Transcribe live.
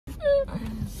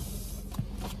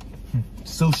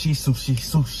Sushi, sushi,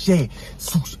 sushi,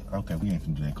 sushi. Okay, we ain't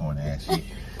finna do that corn ass shit.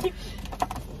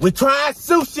 We trying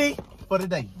sushi for the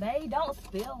day. They don't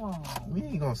spill on. We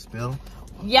ain't gonna spill them.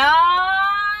 Yo,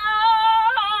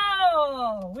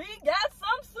 we got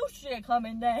some sushi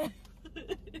coming down.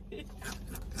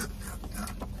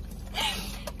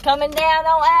 Coming down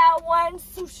on our one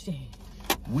sushi.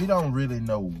 We don't really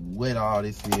know what all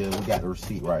this is. We got the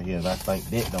receipt right here, and I think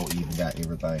that don't even got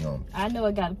everything on it. I know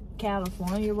it got a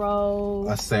California roll.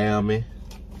 A salmon,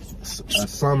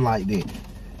 something like that.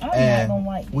 I'm not gonna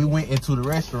like we went into the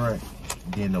restaurant,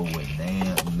 didn't know what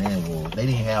damn was. They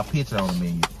didn't have a picture on the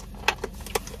menu.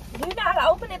 You know how to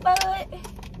open it, bud?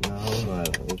 No, no.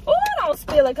 Oh, I don't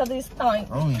spill it because it stinks. I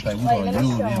don't even think we're gonna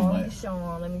use it much.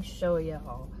 Let me show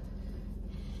y'all.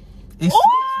 It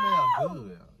smells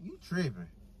good. You tripping.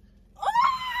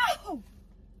 Oh!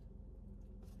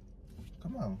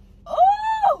 Come on.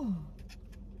 Oh!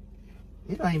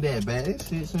 It ain't that bad. This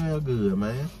shit smells good,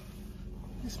 man.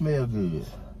 It smells good.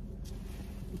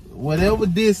 Whatever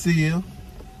this is,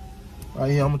 right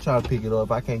here, I'm gonna try to pick it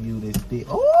up. I can't use this stick.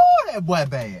 Oh, that boy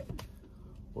bad.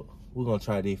 We're gonna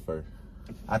try this first.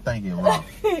 I think it's wrong.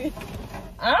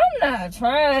 I'm not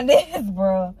trying this,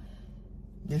 bro.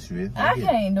 Yes, you is. I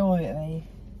can't do it, man.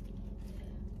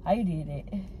 How you did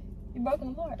it? You broke them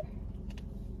apart.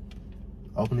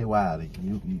 Open it wide.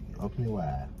 You open it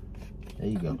wide. There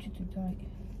you go. You too tight.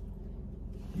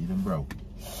 You done broke.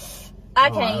 I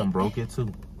can't. I done can't. broke it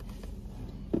too.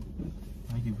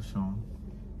 Thank you for showing.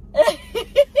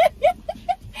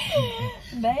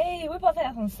 Babe, we're supposed to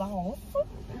have some sauce.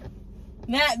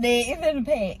 Not that. It's in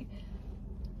the pack.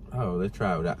 Oh, let's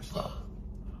try it without sauce.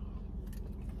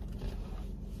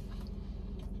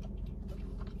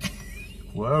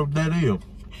 Well, that is.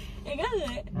 It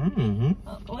good. Mm-hmm.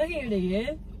 Well, here it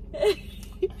is.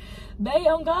 Babe,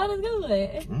 on God, it's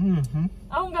good. Mm-hmm.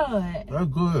 On God. That's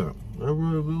good. That's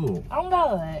really good. On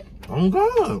God. On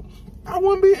God. I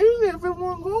wouldn't be eating it if it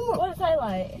wasn't good. What it say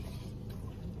like?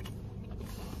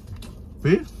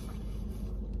 Fish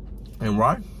and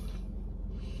rice.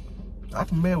 I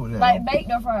can mess with that. Like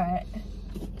baked or fried?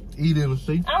 Eat it and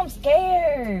see. I'm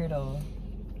scared. How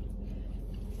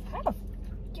the f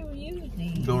you use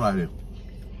these? Go like this.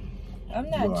 I'm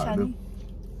not Chinese.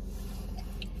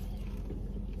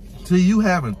 See, you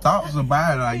having thoughts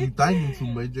about it, like you thinking too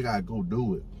much, you gotta go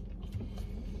do it.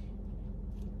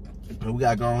 And we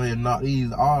gotta go ahead and knock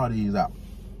all these out.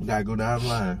 We gotta go down the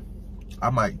line. I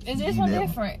might. Is this one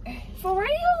different? For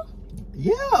real?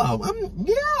 Yeah,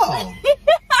 yeah.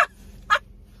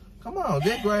 Come on,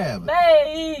 just grab it.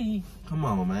 Babe. Come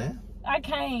on, man. I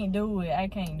can't do it. I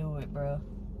can't do it, bro.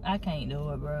 I can't do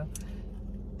it, bro.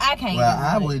 I can't Well, do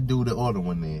I it. would do the other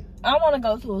one then. I want to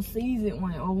go to a seasoned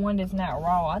one or one that's not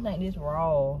raw. I think this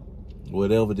raw.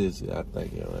 Whatever this is, I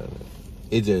think it's right there.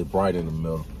 It's just bright in the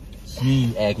middle.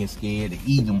 She acting scared to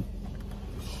eat them.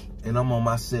 And I'm on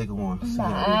my second one. My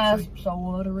eyes so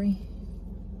watery.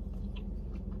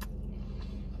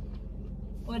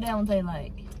 What that one taste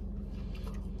like?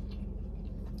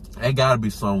 It gotta be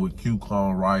something with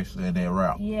cucumber, rice, and that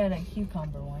wrap. Yeah, that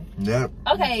cucumber one. Yep.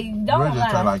 Okay, don't really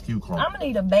lie. taste like cucumber. I'm gonna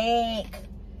need a bag.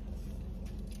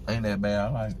 Ain't that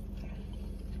bad.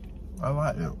 I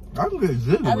like it. I can get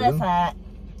jiggy with Other it. side.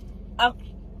 Oh.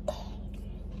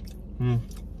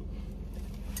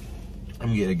 Let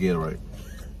me get a Gatorade.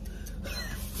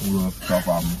 I'm gonna stop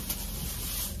off me.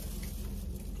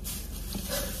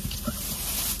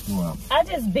 Well, I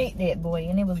just bit that boy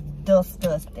and it was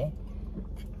disgusting.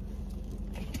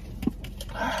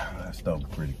 that stuff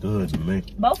pretty good to me.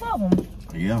 Both of them.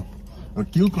 Yeah. A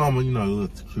cucumber, you know, a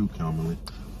little cucumber.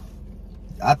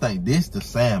 I think this the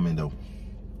salmon though.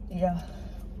 Yeah.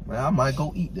 Man, I might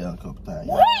go eat that a couple times.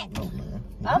 What? I don't know, man.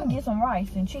 I'm gonna get some rice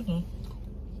and chicken.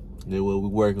 That's what we're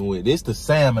working with. This the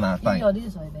salmon, I think. You go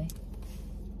this way, babe.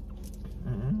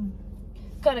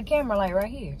 Cut the camera like right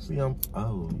here. See, oh,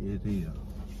 yeah, it is.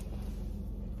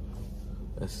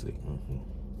 Let's see.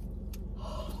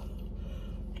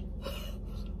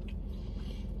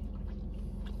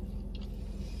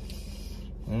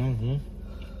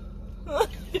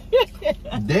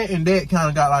 That and that kind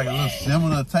of got like a little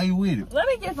similar taste with it. Let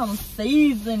me get some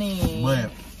seasoning. But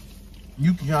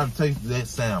you can kind of taste that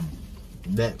salmon.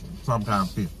 That some kind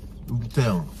of fish. You can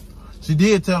tell them. She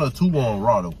did tell her 2 on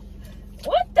raw though.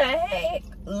 What the heck?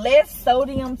 Less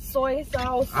sodium soy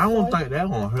sauce. I don't think that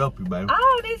gonna help you, baby.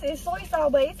 All this is soy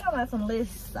sauce, but it's talking about some less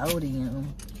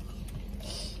sodium.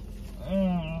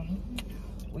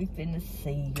 We finna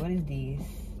see. What is this?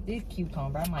 This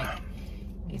cucumber. I might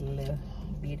get a little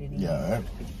bit of this. Yeah,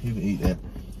 you can eat that.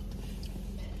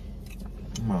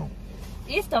 Come on.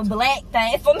 It's the black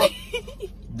thing for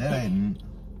me. That ain't.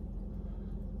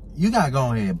 You gotta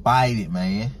go ahead and bite it,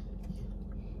 man.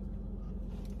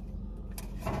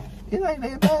 It ain't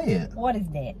that bad. What is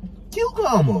that?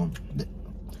 Cucumber.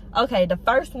 Okay, the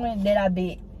first one that I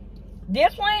bit.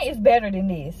 This one is better than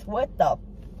this. What is that?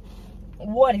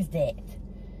 What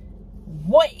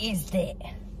is that?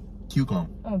 Cucumber.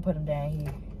 I'm gonna put them down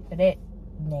here. But that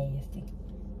nasty.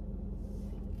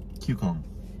 Cucumber.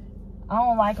 I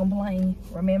don't like them plain.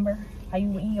 Remember how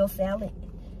you eat your salad?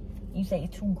 You say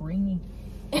it's too greeny.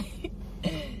 I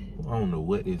don't know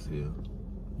what this is.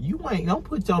 You ain't don't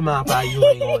put your mouth out. You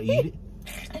ain't gonna eat it.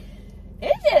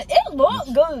 It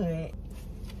looks good.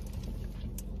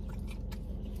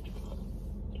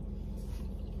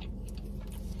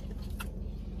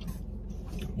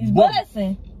 It's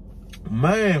busting.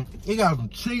 Man, it got some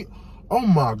cheese. Oh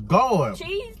my God.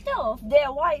 Cheese stuff.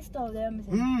 That white stuff. That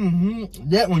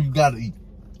That one you gotta eat.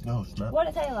 No, it's not. What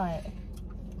it taste like?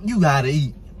 You gotta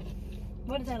eat.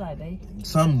 What it taste like, babe?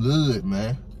 Something good,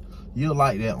 man. You'll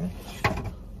like that one.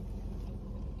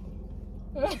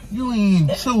 You ain't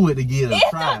even chew it to get a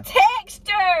try. It's the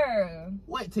texture.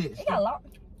 What texture? It got a lot.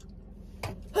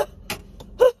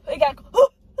 It got.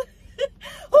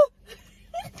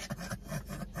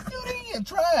 You didn't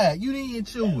try it. You didn't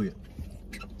chew it.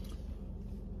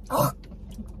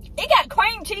 It got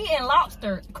cream cheese and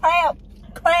lobster crab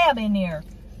in there.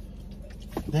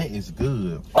 That is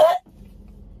good.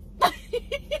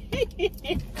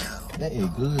 That is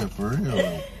good for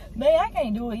real. Man, I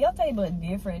can't do it. Your taste bud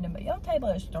different than mine. Your taste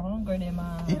bud stronger than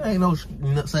mine. It ain't no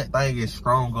such thing as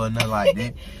stronger or nothing like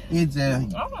that. It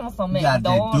just, I want some you gotta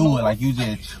McDonald's. just do it like you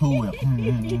just chew it.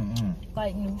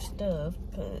 Like new stuff,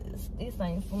 cause this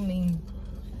ain't for me.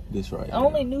 This right here.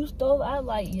 Only new stuff I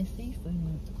like is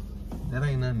seafood. That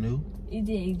ain't nothing new. It's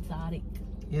just exotic.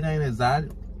 It ain't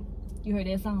exotic. You heard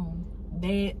that song?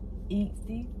 That eat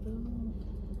seafood.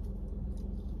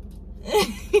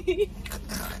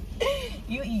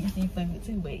 You eat seafood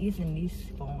too, but it's in this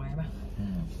form.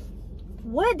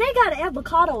 What? They got an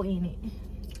avocado in it.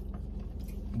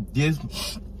 This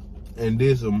and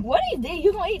this. What is this?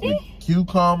 You gonna eat this?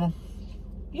 Cucumber.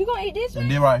 You gonna eat this? And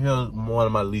then right here is one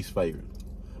of my least favorites.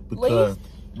 Because,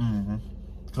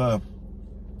 because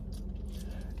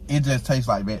it just tastes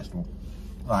like vegetable.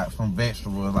 Like from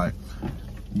vegetables, like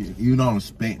you don't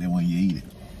expect it when you eat it.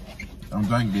 I'm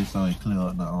drinking this so it clear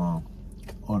up the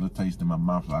other taste in my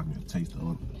mouth so I can taste the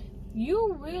other.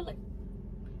 You really?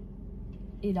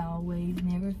 It always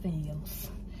never fails.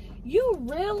 You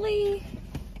really?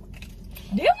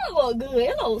 This one look good.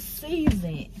 It looks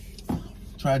seasoned.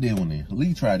 Try that one then.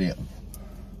 Lee, try that one.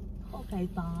 Okay,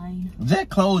 fine. Just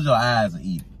close your eyes and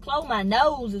eat it. Close my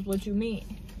nose is what you meant.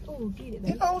 Oh, get it,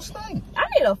 baby. It don't stink. I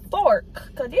need a fork,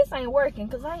 because this ain't working,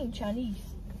 because I ain't Chinese.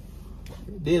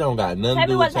 They don't got nothing Tell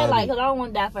to do me with what they like, because I don't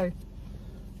want to die first.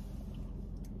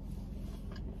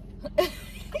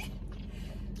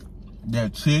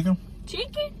 That chicken.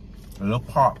 Chicken? A little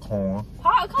popcorn.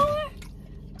 Popcorn?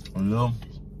 A little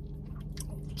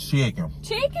chicken.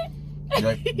 Chicken?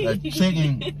 That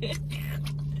chicken,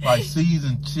 like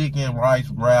seasoned chicken, rice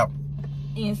wrap.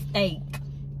 And steak.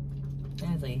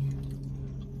 Let's see.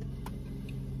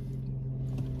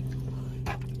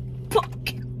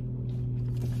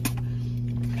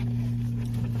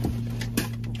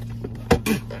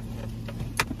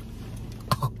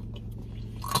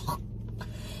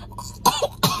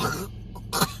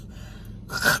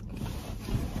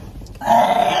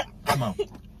 Come on.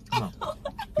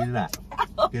 Get it out.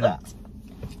 Get out.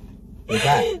 Get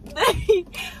out.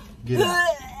 Get out.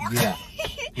 Get out.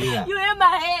 Get out. You in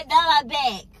my head, down my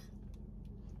back.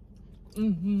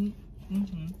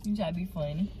 You try to be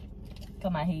funny.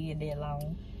 Cause my head that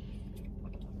long.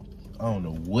 I don't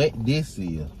know what this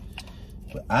is,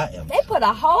 but I am. They put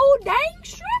a whole dang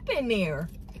shrimp in there.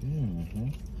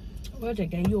 Well, they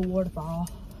gave you a waterfall.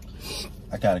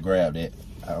 I gotta grab that.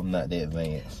 I'm not that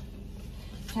advanced.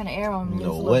 Trying to air on You this.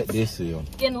 know what this is?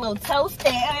 Getting a little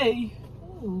toasty.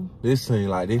 Ooh. This seems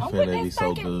like this Don't put finna that be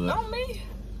so steak good. on me.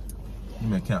 Let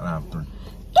me count down 3.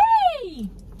 3,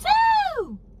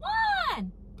 2,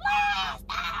 1, blast!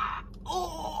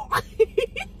 Oh.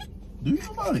 Do you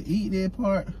know how to eat that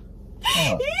part?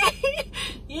 Oh.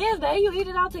 Yes, babe, you eat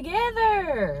it all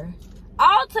together.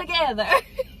 All together.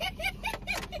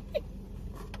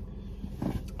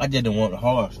 I just didn't want the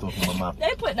hard stuff in my mouth.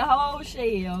 They put the whole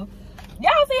shell.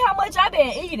 Y'all see how much I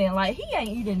been eating? Like, he ain't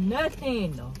eating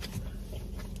nothing though.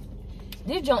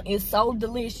 This junk is so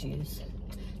delicious.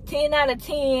 10 out of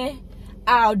 10.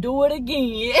 I'll do it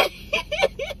again.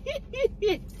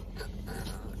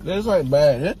 That's like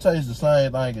bad. That tastes the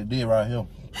same thing it did right here.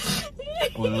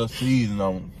 put a little seasoning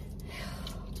on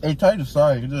it. It tastes the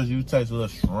same. It just you taste a little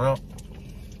shrimp.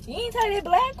 You ain't taste that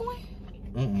black one?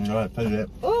 No, I taste that.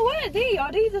 Oh, what are these?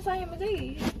 Are these the same as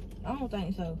these? I don't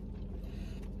think so.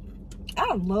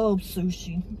 I love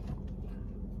sushi.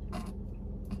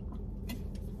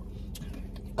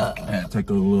 I had to take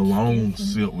a little long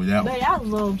sip with that one. But I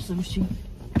love sushi.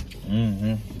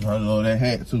 I love that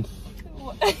hat too.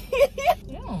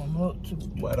 You don't look too.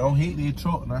 Boy, don't hit this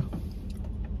truck now.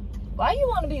 Why you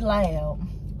want to be loud?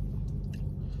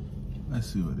 Let's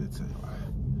see what it tastes like.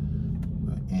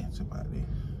 The antibody.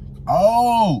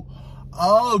 Oh,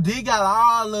 they got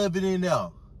all of it in there.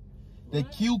 The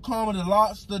cucumber, the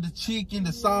lobster, the chicken,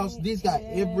 the sauce. This got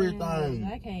everything.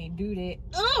 I can't do that.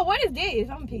 Oh, what is this?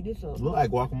 I'm gonna pick this up. Look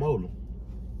like guacamole.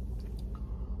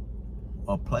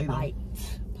 Or Play-Doh.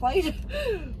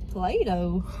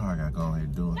 Play-Doh. Oh, I gotta go ahead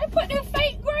and do it. They put that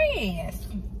fake grass.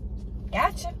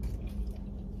 Gotcha.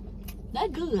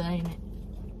 That good, ain't it?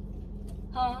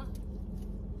 Huh?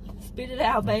 Spit it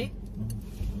out, babe.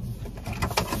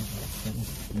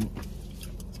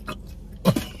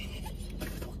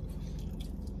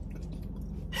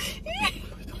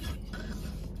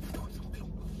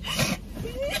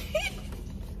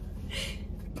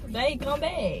 Babe, come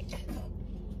back.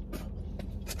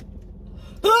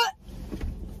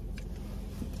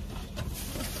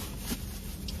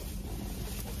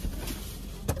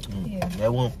 Yeah.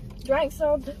 That one. Drink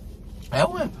something. That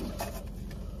one.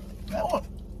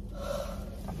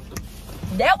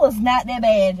 That was not that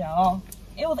bad, y'all.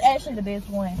 It was actually the best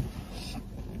one.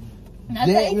 Now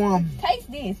taste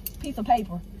this piece of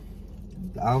paper.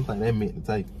 I don't think that meant to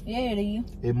take. Yeah, it is.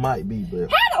 It might be,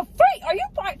 but. How the freak? Are you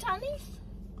part Chinese?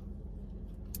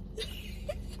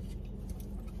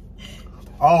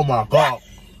 Oh my God.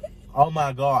 Oh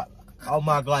my God. Oh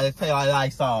my God. It tastes like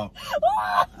Lysol.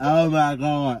 Oh my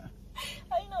God.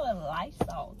 How you know what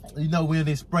Lysol tastes? You know when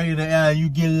they spray in the air and you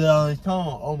get it on his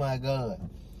tongue. Oh my God.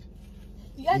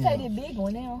 You gotta take that big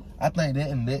one now. I think that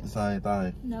and that same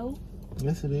thing. No.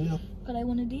 Yes, it is. Cause they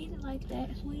wanna do it like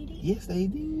that, sweetie. Yes, they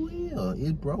do. Well,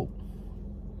 it broke.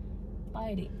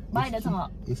 Bite it. Bite the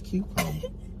top. It's cucumber.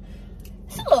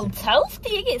 It's a little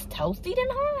toasty. It gets toasty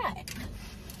and hot.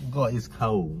 God, it's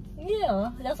cold.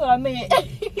 Yeah, that's what I meant.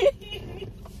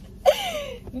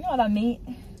 You know what I meant.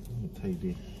 Let me take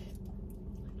this.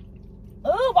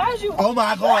 Oh, why is you? Oh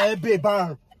my God, that bit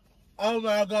burn. Oh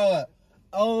my God.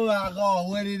 Oh my God,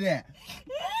 what is that?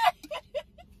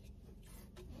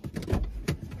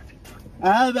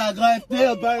 Oh my God, it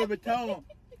still burn my tongue.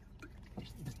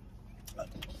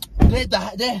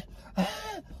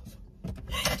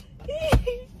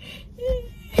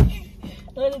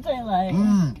 What it taste like?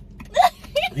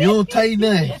 You don't taste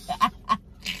nothing.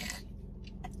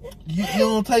 You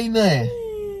don't taste nothing.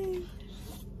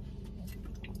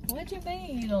 What you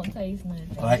mean you don't taste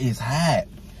nothing? Like it's hot.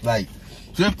 Like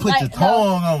just put your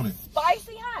tongue on it.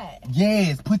 Spicy hot.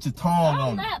 Yes, put your tongue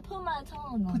on it. I'm not put my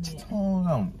tongue on it. Put your tongue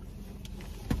on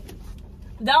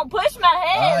it. Don't push my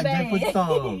hand, baby. Just put your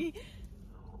tongue on it.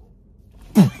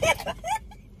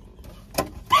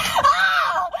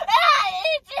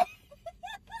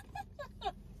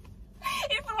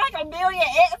 It's like a million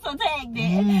ants attacked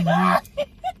it.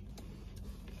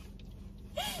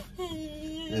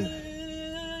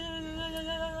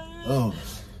 Oh,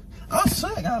 I'm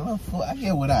sick. I got a little full. I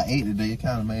get what I ate today. It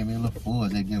kind of made me a little full.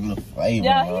 They get a little flavor.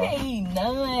 Yeah, he didn't eat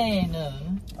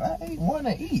none. I ate one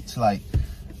of each. Like,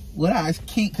 would I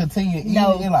keep continuing eating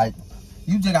No. it? Like,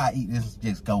 you just gotta eat this.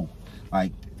 Just go.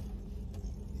 Like,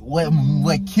 what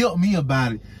killed me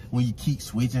about it when you keep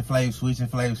switching flavors.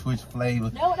 That's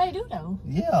what they do though.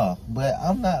 Yeah, but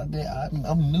I'm not there.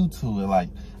 I'm new to it. Like,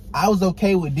 I was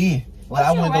okay with this. Like,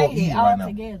 I wouldn't go eat it right now.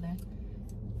 Together.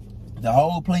 The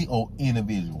whole plate or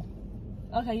individual?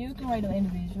 Okay, you can rate them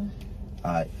individual.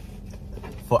 All right.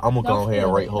 I'm gonna go ahead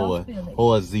and rate Hoa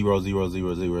 0, 0, 0, 0,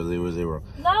 0, 0, 0.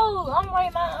 No, I'm gonna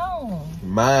rate my own.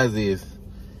 Mine is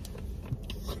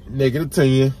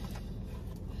 -10,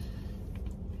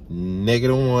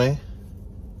 -1,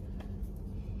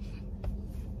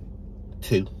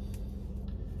 2.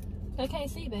 I can't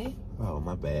see, babe. Oh,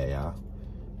 my bad, y'all.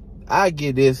 I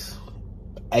give this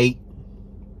 8,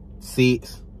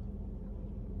 6,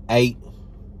 8.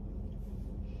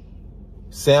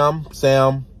 Sam.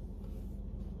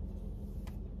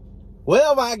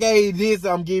 Whatever I gave this,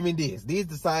 I'm giving this. This is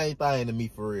the same thing to me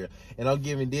for real. And I'm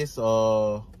giving this,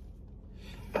 I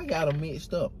got them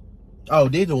mixed up. Oh,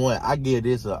 this the one. I give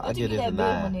this I give this a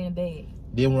 9. One in the bag?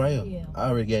 This one right here? Yeah. I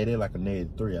already gave it like a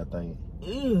 -3, I think.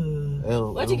 Ew.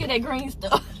 Where'd you get that green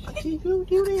stuff? You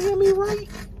didn't hear me right.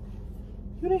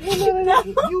 You didn't hear none of that.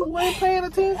 You weren't paying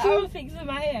attention. I was fixing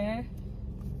my hair.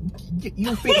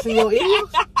 You fixing your ears?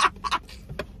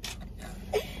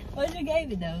 What you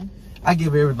gave it though? I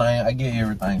give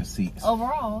everything a 6.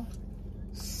 Overall?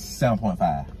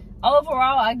 7.5.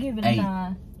 Overall, I give it a 8.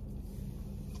 9.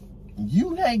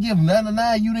 You ain't give nothing a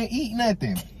 9. You didn't eat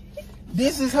nothing.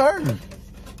 This is her.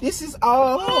 This is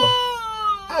all her.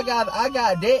 I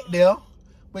got that there,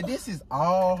 but this is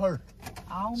all her.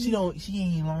 She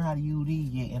ain't learned how to use these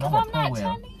yet, and I'm not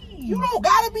Chinese. You don't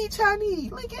gotta be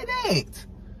Chinese. Look at that.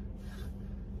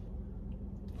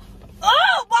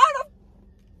 Oh,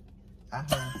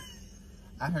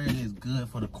 I heard it's good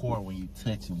for the core when you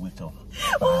touch it with your.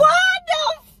 What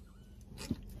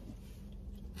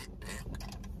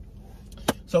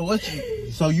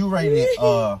the? So you rated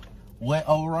what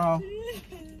overall?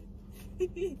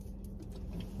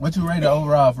 What you rated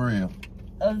overall for real?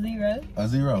 A 0. A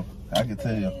 0. I can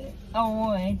tell you. A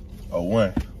 1. A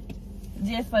 1.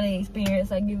 Just for the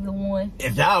experience, I give it a 1.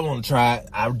 If y'all want to try it,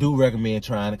 I do recommend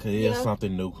trying it because it's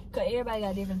something new. Cause everybody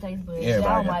got different taste buds.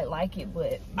 Y'all might like it,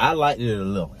 but I liked it a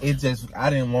little. It's just I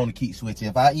didn't want to keep switching.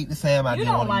 If I eat the salmon, I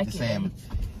didn't want to eat the salmon.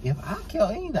 If I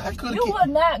kill either, I could. You would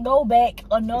not go back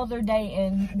another day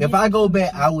and. If I go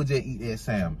back, I would just eat that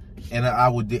salmon, and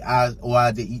I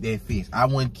just eat that fish. I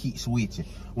wouldn't keep switching.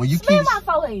 When you smell my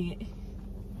forehead.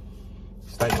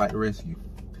 Stink like the rest of you.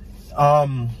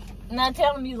 Now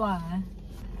tell them you lying.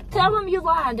 Tell them you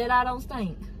lying that I don't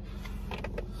stink.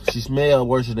 She smells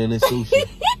worse than this sushi.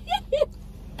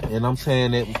 And I'm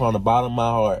saying that from the bottom of my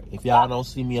heart. If y'all don't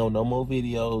see me on no more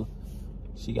videos,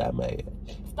 she got mad.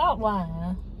 Stop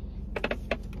lying.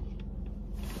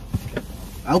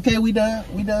 Okay, we done.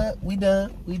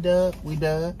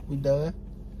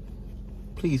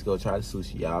 Please go try the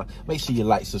sushi, y'all. Make sure you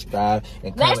like, subscribe,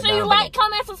 and comment. Make sure you like,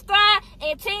 comment, subscribe,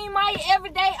 and Team Miya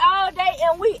every day, all day,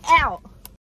 and we out.